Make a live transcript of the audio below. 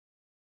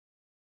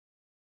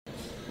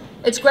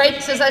It's great,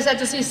 as I said,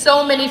 to see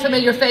so many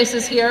familiar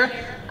faces here,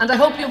 and I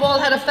hope you've all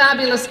had a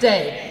fabulous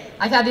day.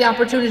 I've had the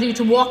opportunity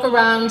to walk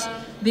around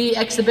the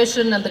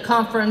exhibition and the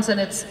conference, and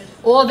it's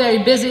all very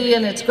busy,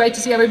 and it's great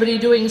to see everybody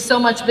doing so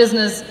much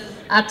business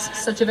at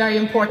such a very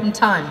important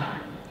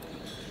time.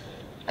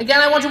 Again,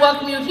 I want to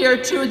welcome you here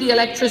to the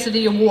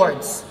Electricity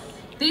Awards.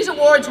 These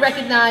awards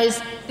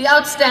recognize the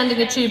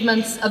outstanding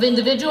achievements of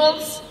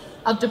individuals,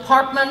 of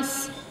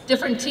departments,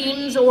 different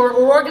teams or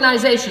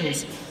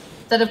organizations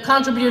that have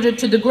contributed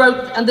to the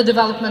growth and the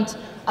development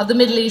of the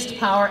Middle East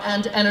power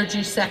and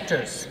energy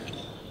sectors.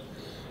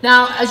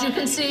 Now, as you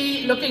can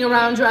see, looking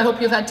around you, I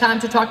hope you've had time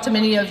to talk to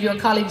many of your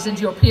colleagues and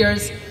your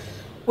peers.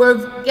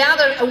 We've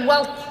gathered a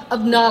wealth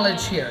of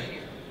knowledge here.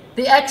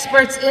 The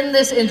experts in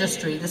this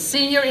industry, the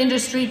senior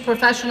industry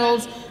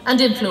professionals and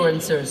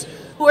influencers,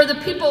 who are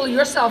the people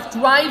yourself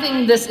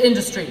driving this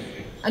industry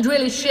and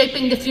really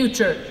shaping the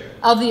future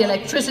of the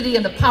electricity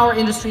and the power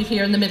industry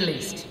here in the Middle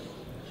East.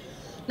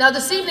 Now,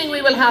 this evening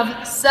we will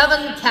have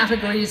 7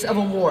 categories of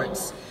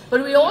awards,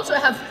 but we also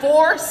have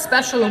 4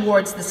 special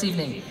awards this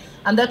evening,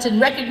 and that's in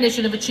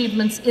recognition of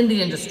achievements in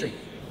the industry.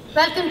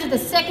 Welcome to the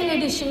 2nd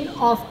edition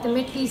of the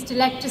Middle East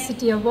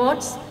Electricity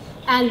Awards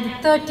and the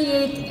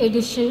 38th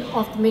edition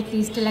of the Middle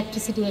East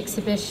Electricity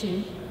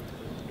Exhibition.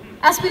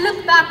 As we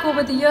look back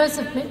over the years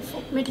of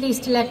Middle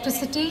East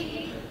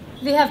electricity,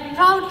 we have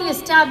proudly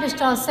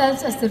established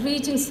ourselves as the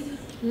region's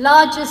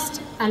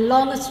largest and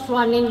longest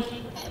running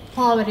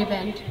power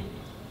event.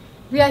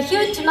 We are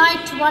here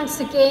tonight to once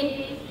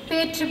again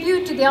pay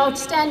tribute to the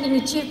outstanding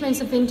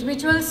achievements of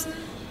individuals,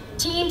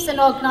 teams and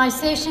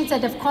organizations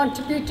that have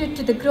contributed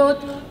to the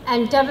growth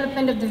and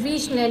development of the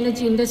regional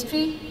energy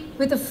industry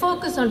with a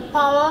focus on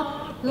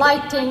power,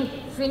 lighting,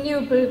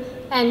 renewable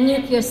and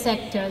nuclear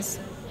sectors.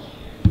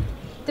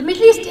 The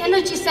Middle East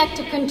energy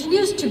sector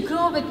continues to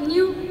grow with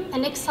new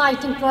and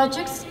exciting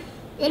projects,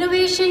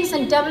 innovations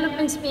and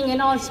developments being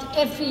announced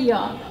every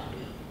year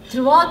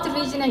throughout the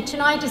region, and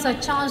tonight is our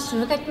chance to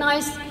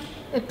recognize,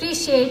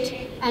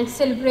 appreciate and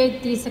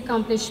celebrate these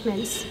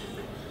accomplishments.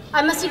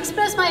 I must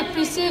express my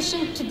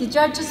appreciation to the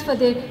judges for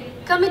their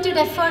committed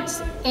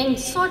efforts in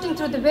sorting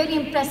through the very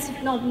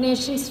impressive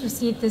nominations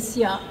received this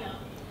year.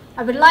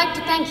 I would like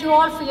to thank you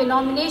all for your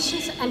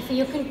nominations and for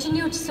your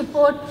continued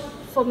support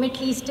for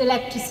Middle East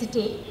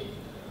electricity.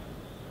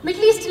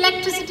 Middle East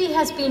electricity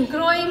has been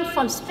growing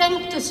from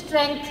strength to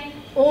strength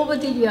over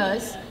the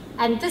years,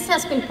 and this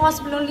has been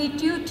possible only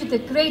due to the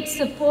great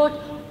support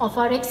of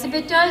our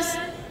exhibitors,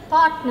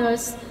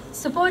 partners,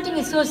 supporting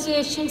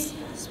associations,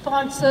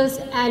 sponsors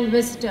and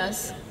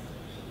visitors.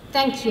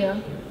 Thank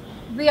you.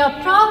 We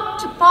are proud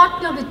to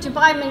partner with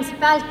Dubai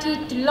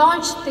Municipality to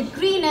launch the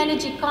Green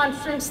Energy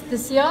Conference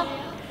this year.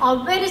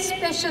 Our very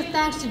special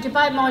thanks to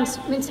Dubai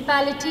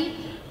Municipality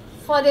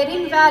for their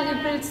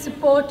invaluable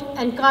support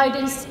and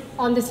guidance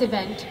on this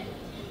event.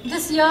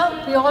 This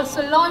year, we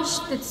also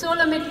launched the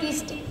Solar Middle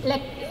East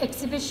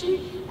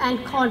Exhibition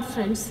and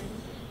Conference.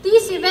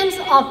 These events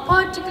are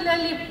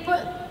particularly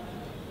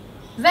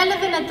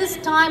relevant at this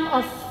time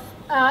of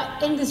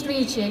in this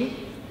region,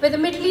 where the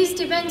Middle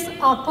East events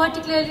are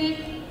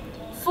particularly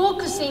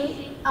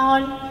focusing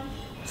on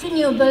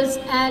renewables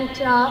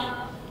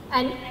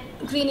and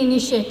green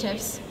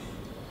initiatives.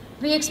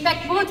 We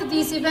expect both of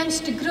these events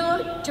to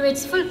grow to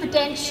its full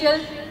potential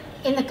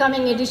in the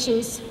coming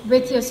editions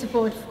with your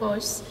support, of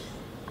course.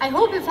 I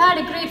hope you've had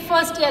a great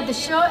first day at the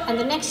show and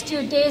the next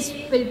 2 days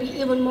will be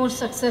even more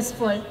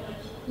successful.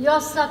 Your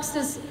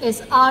success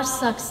is our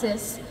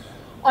success.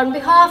 On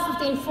behalf of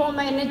the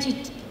Informa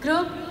Energy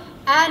Group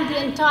and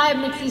the entire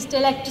Middle East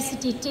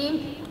electricity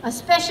team, a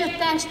special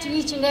thanks to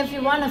each and every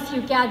one of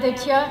you gathered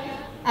here,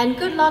 and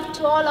good luck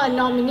to all our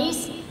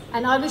nominees,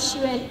 and I wish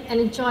you an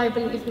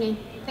enjoyable evening.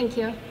 Thank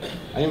you.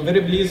 I am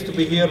very pleased to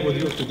be here with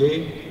you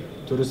today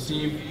to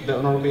receive the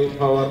Honorable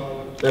Power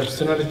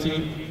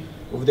Personality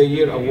of the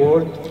Year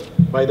Award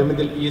by the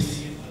Middle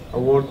East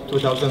Award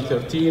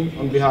 2013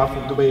 on behalf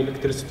of Dubai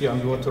Electricity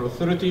and Water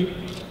Authority.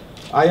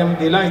 I am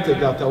delighted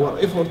that our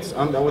efforts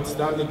and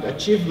outstanding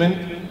achievement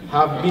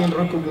have been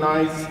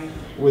recognized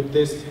with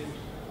this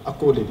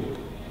accolade.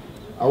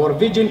 Our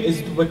vision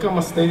is to become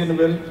a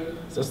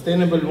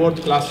sustainable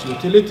world-class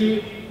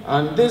utility,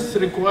 and this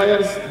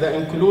requires the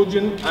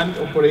inclusion and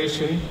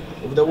operation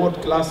of the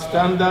world-class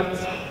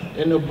standards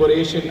in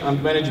operation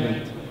and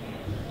management.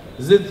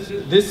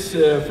 This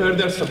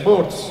further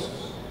supports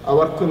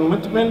our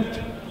commitment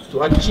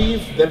to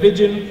achieve the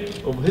vision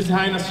of His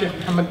Highness Sheikh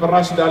Mohammed bin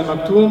Rashid Al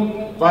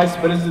Maktoum, Vice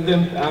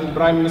President and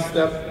Prime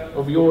Minister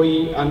of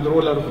UAE and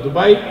ruler of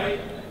Dubai,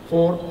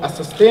 for a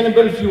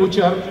sustainable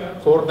future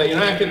for the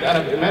United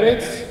Arab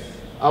Emirates.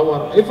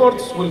 Our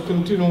efforts will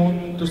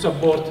continue to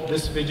support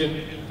this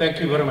vision. Thank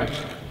you very much.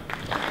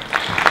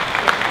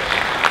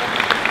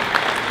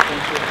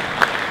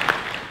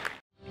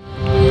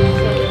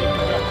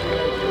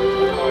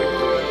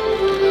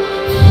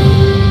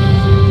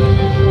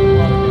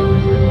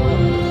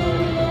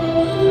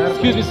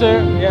 Excuse me, sir.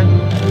 Yeah.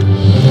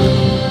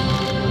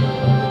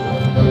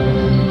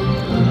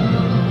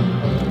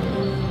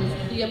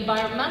 The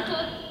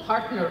Environmental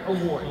Partner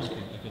Award.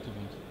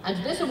 And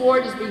this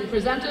award is being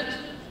presented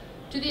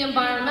to the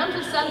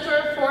Environmental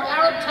Centre for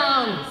Arab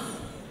Towns.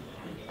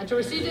 And to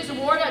receive this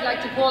award, I'd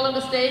like to call on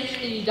the stage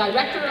the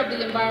Director of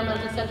the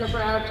Environmental Centre for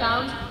Arab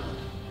Towns,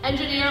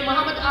 Engineer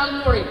Mohammed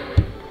Al-Nouri.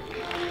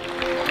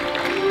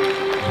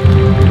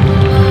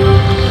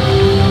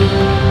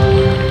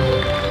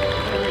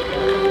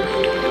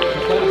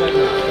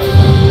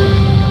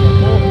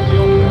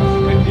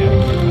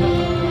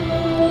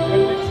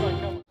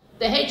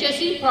 The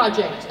HSE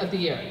Project of the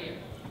Year.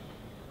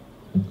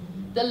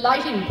 The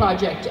Lighting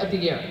Project of the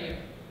Year.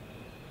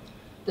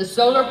 The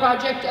Solar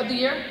Project of the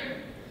Year.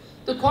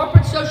 The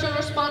Corporate Social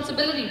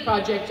Responsibility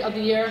Project of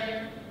the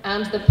Year,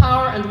 and the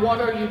Power and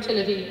Water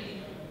Utility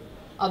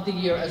of the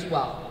Year as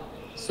well.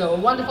 So a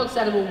wonderful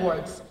set of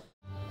awards.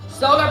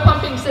 Solar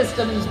Pumping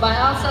Systems by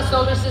Alsa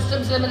Solar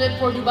Systems Limited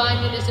for Dubai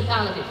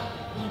Municipality.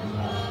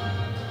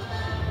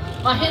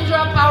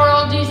 Mahindra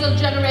Powerol Diesel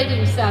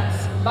Generating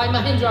Sets by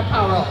Mahindra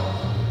Powerol.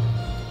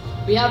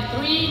 We have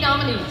 3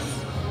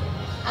 nominees.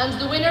 And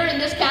the winner in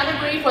this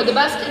category for the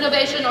Best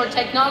Innovation or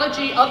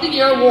Technology of the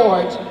Year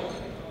award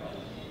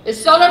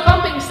is Solar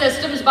Pumping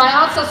Systems by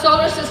Alsa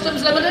Solar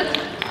Systems Limited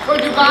for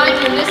Dubai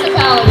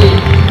Municipality.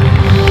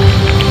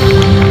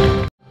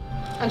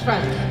 And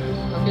friends,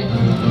 okay?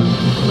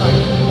 Sorry.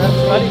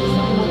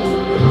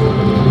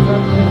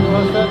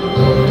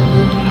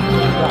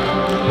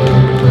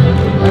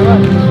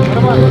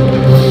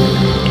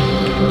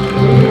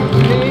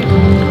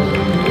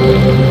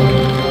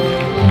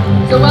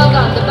 So well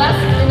done, the Best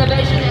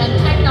Innovation and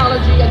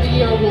Technology of the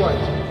Year award.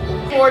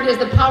 The award is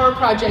the Power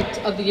Project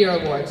of the Year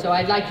award, so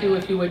I'd like you,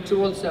 if you would,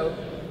 to also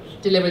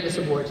deliver this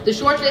award. The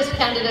shortlist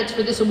candidates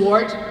for this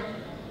award: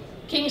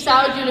 King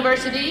Saud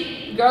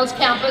University Girls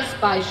Campus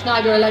by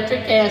Schneider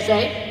Electric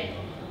KSA,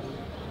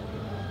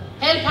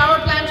 Hale Power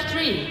Plant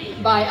 3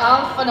 by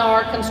Al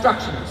Fanar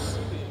Constructions,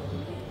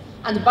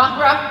 and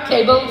Bahra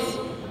Cables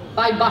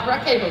by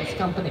Bahra Cables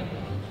Company.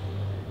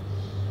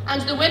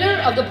 And the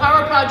winner of the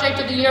Power Project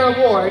of the Year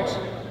award,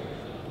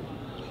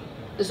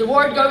 this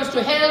award goes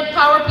to Hale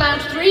Power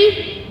Plant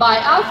 3 by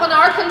Al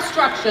Fanar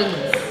Constructions.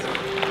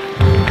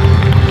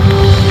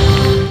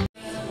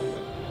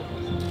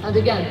 And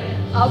again,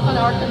 Al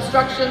Fanar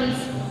Constructions,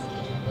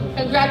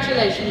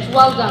 congratulations,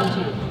 well done to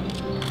you.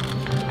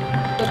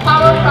 The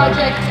Power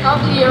Project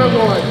of the Year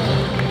award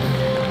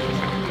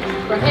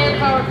for Hale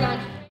Power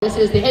Plant. This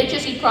is the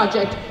HSE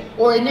Project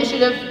or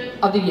Initiative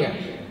of the Year.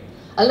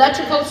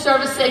 Electrical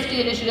Service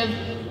Safety Initiative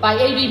by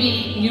ABB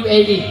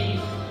UAE.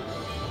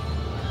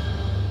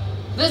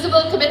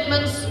 Visible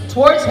Commitments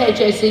Towards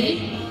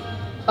HSE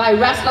by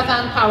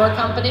Raslafan Power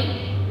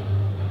Company.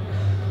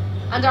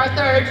 And our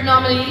third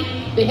nominee,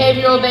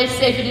 Behavioral Based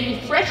Safety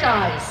Fresh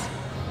Eyes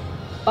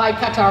by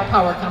Qatar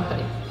Power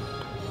Company.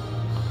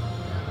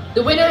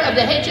 The winner of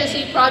the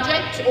HSE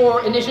Project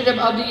or Initiative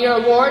of the Year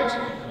award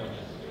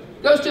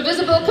goes to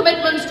Visible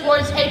Commitments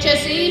Towards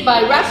HSE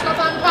by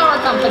Raslafan Power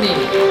Company.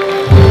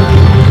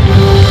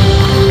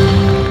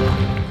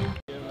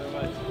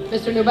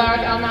 Mr.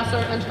 Mubarak Al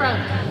Nasser and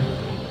friends.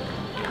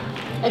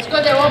 It's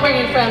good they're all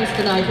bringing friends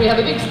tonight. We have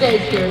a big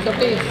stage here, so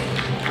please.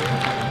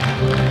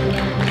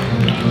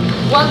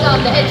 Well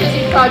done, the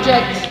HSE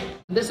Project.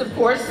 This, of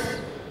course,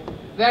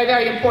 very,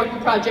 very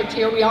important project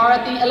here. We are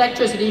at the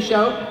electricity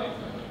show.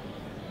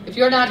 If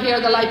you're not here,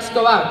 the lights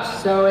go out.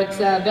 So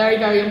it's a very,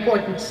 very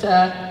important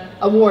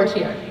award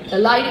here. The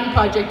Lighting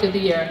Project of the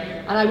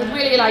Year. And I would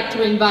really like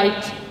to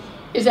invite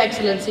His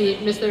Excellency,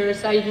 Mr.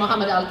 Saeed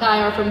Mohammed Al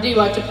Tayar from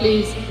DIWA to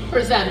please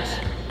present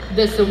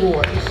this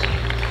award.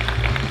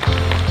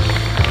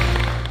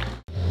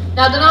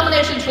 Now, the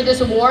nominations for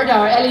this award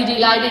are LED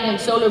lighting and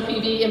solar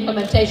PV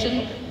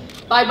implementation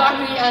by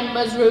Bahri and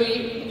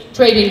Mazrui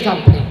Trading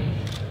Company.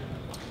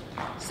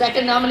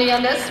 Second nominee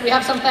on this, we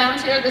have some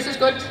fans here, this is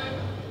good.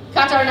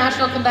 Qatar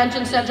National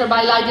Convention Centre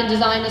by Light and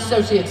Design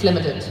Associates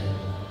Limited.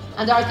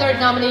 And our third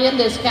nominee in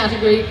this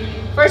category,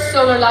 first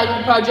solar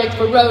lighting project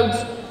for roads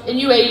in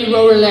UAE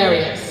rural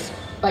areas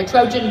by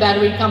Trojan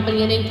Battery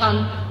Company and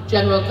Incon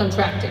General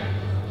Contracting.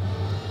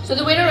 So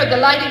the winner of the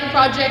Lighting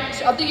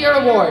Project of the Year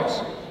award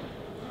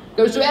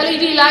goes to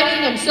LED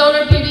lighting and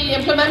solar PV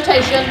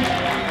implementation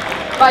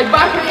by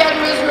Bahri and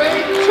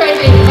Mazrui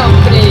Trading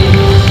Company.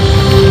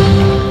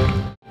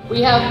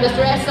 We have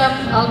Mr. Essam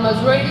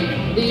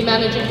Al-Mazrui, the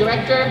Managing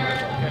Director.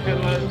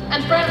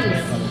 And friends,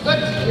 good,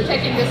 you're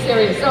taking this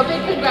serious. So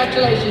big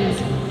congratulations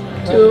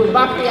to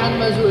Bahri and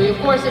Mazrui. Of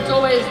course, it's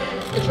always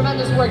the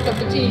tremendous work of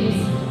the teams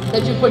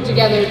that you put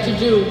together to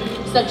do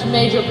such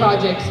major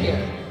projects here.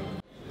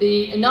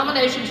 The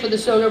nominations for the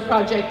Solar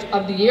Project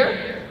of the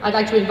Year, I'd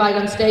like to invite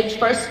on stage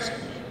first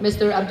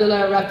Mr.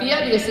 Abdullah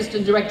Rafia, the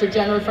Assistant Director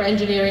General for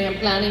Engineering and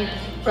Planning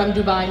from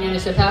Dubai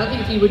Municipality,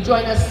 if he would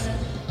join us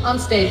on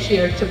stage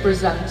here to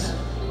present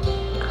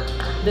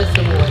this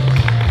award.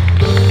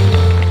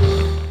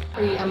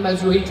 And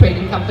Mazrui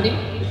Trading Company.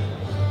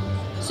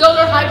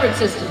 Solar Hybrid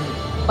System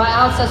by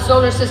Alsa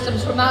Solar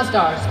Systems for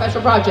Masdar,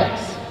 Special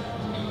Projects.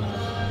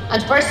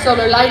 And first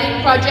solar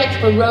lighting project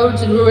for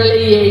roads in rural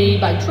EAE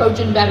by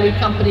Trojan Battery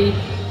Company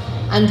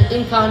and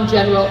Incon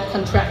General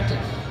Contracting.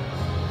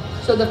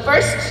 So the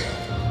first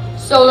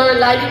solar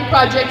lighting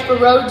project for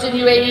roads in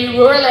UAE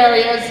rural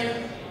areas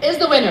is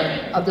the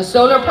winner of the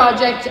Solar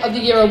Project of the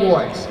Year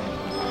Award.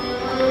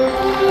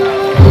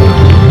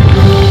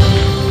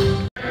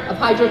 Of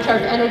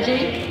Hydroturf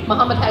Energy,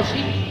 Mohammed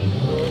Hashi,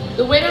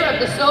 the winner of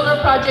the Solar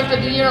Project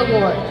of the Year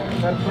Award.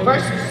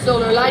 First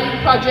solar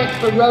lighting project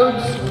for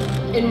roads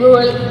in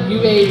rural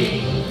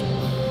UAE.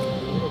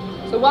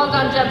 So well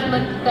done,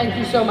 gentlemen. Thank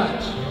you so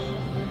much.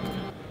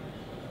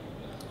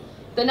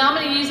 The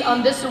nominees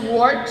on this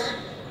award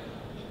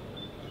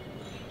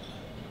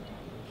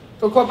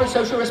for corporate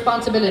social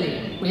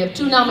responsibility. We have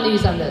two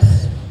nominees on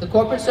this. The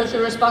Corporate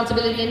Social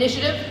Responsibility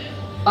Initiative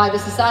by the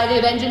Society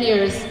of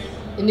Engineers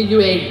in the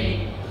UAE.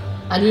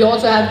 And we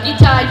also have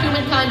Gitai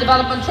Humankind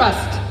Development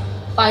Trust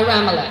by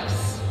Ramalex.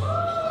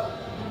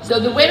 So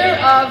the winner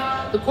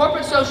of the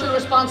Corporate Social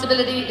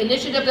Responsibility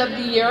Initiative of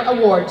the Year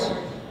Award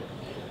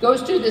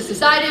goes to the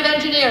Society of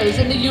Engineers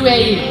in the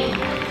UAE.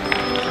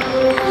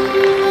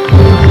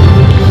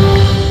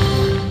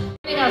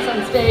 Joining us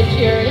on stage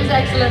here, His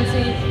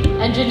Excellency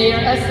Engineer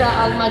Esra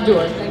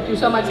Al-Madour. Thank you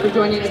so much for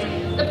joining us.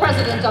 The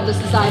President of the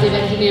Society of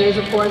Engineers,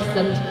 of course,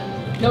 and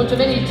known to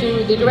many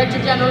to the Director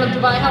General of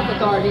Dubai Health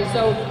Authority.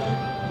 So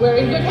we're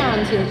in good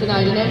hands here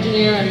tonight, an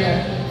engineer and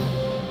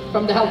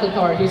from the Health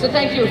Authority. So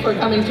thank you for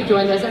coming to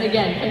join us. And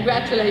again,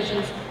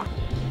 congratulations.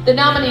 The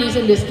nominees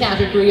in this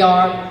category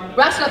are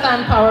Ras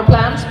Laffan Power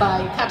Plant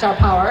by Qatar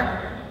Power,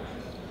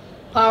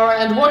 Power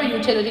and Water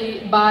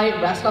Utility by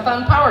Ras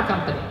Laffan Power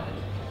Company.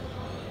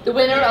 The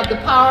winner of the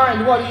Power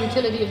and Water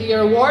Utility of the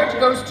Year Award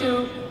goes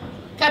to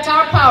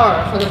Qatar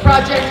Power for the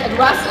project at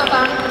Ras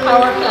Laffan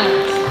Power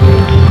Plant.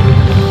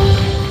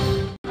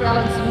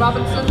 Alison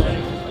Robinson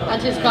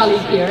and his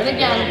colleague here. And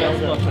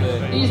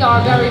again, these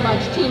are very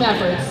much team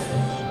efforts.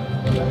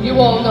 You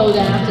all know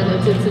that, and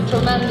it's a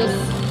tremendous,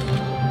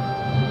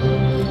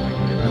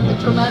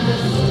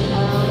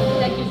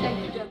 thank you,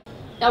 Jim.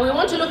 Now we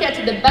want to look at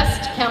the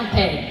best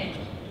campaign.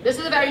 This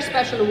is a very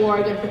special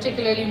award, and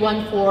particularly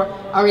one for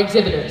our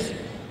exhibitors.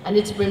 And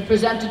it's been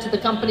presented to the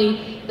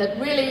company that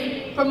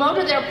really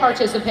promoted their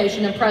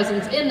participation and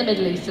presence in the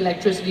Middle East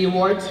Electricity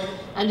Awards,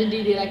 and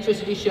indeed the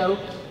Electricity Show,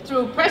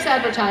 through press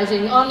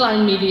advertising,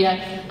 online media,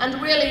 and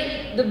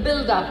really the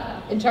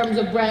build-up in terms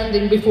of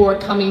branding before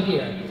coming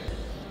here.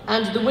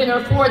 And the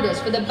winner for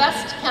this, for the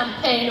Best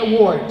Campaign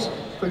Award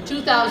for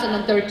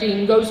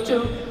 2013, goes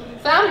to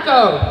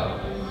FAMCO.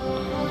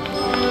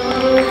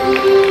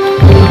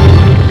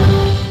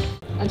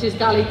 And his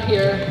colleague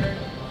here,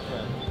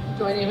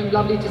 joining him.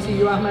 Lovely to see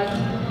you, Ahmed.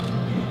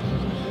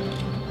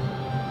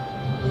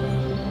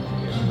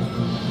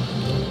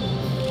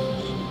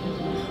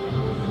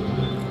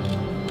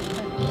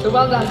 So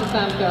well done to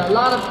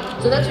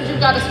FAMCO. So that's what you've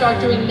got to start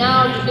doing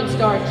now. You can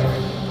start.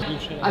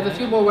 I have a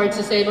few more words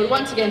to say, but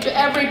once again, to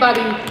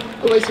everybody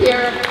who is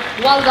here,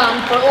 well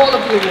done for all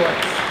of the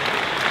awards.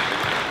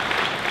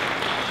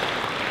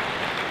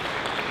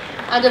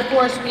 And of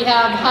course, we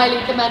have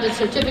highly commended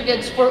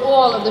certificates for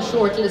all of the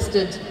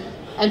shortlisted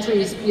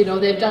entries. You know,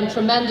 they've done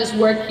tremendous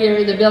work here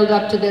in the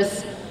build-up to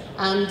this,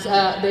 and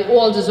they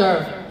all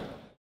deserve.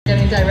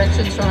 Getting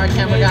directions from our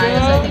camera guys,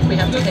 I think we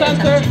have to pay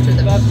attention to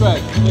them. That's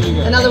right. There you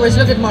go. In other words,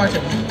 look at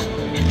Martin,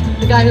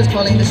 the guy who's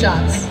calling the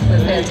shots.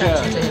 We'll pay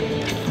attention to him.